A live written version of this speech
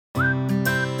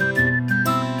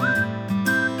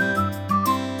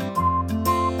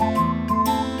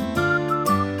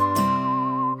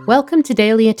Welcome to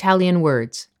Daily Italian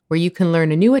Words, where you can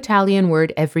learn a new Italian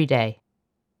word every day.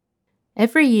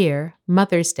 Every year,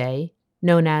 Mother's Day,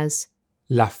 known as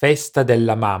La festa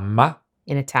della mamma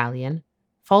in Italian,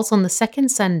 falls on the second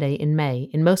Sunday in May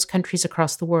in most countries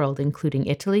across the world, including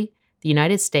Italy, the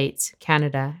United States,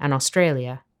 Canada, and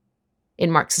Australia. It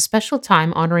marks a special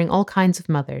time honoring all kinds of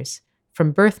mothers,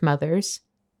 from birth mothers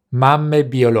mamme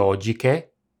biologiche,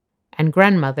 and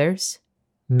grandmothers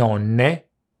nonne,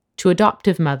 to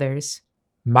adoptive mothers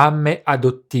mamme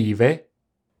adottive,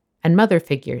 and mother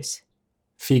figures.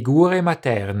 figure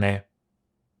materne.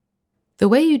 The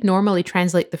way you'd normally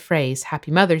translate the phrase Happy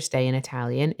Mother's Day in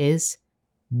Italian is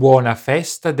Buona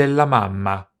festa della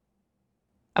mamma.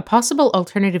 a possible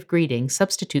alternative greeting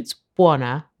substitutes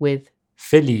buona with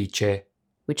Felice.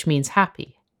 which means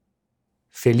happy.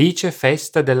 Felice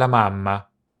festa della mamma.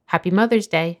 Happy Mother's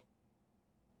Day.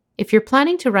 If you're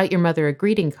planning to write your mother a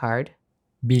greeting card,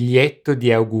 Biglietto di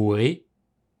auguri.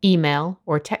 email,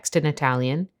 or text in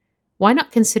Italian, why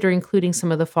not consider including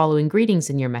some of the following greetings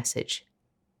in your message?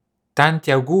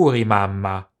 Tanti auguri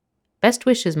mamma. Best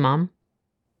wishes, Mom.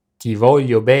 Ti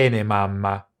voglio bene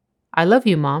mamma. I love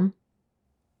you, Mom.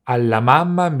 Alla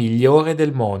mamma migliore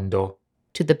del mondo.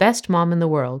 To the best mom in the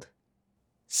world.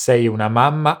 Sei una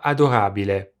mamma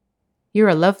adorabile. You're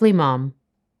a lovely mom.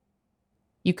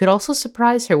 You could also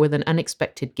surprise her with an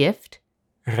unexpected gift,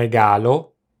 Regalo,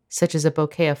 such as a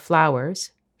bouquet of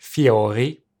flowers,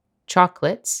 fiori,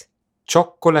 chocolates,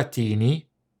 cioccolatini,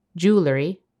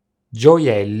 jewelry,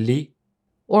 gioielli,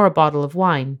 or a bottle of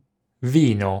wine.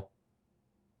 vino.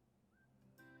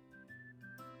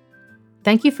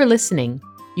 Thank you for listening.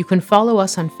 You can follow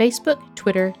us on Facebook,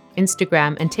 Twitter,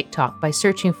 Instagram, and TikTok by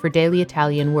searching for Daily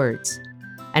Italian Words.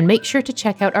 And make sure to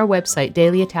check out our website,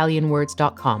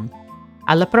 dailyitalianwords.com.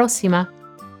 Alla prossima!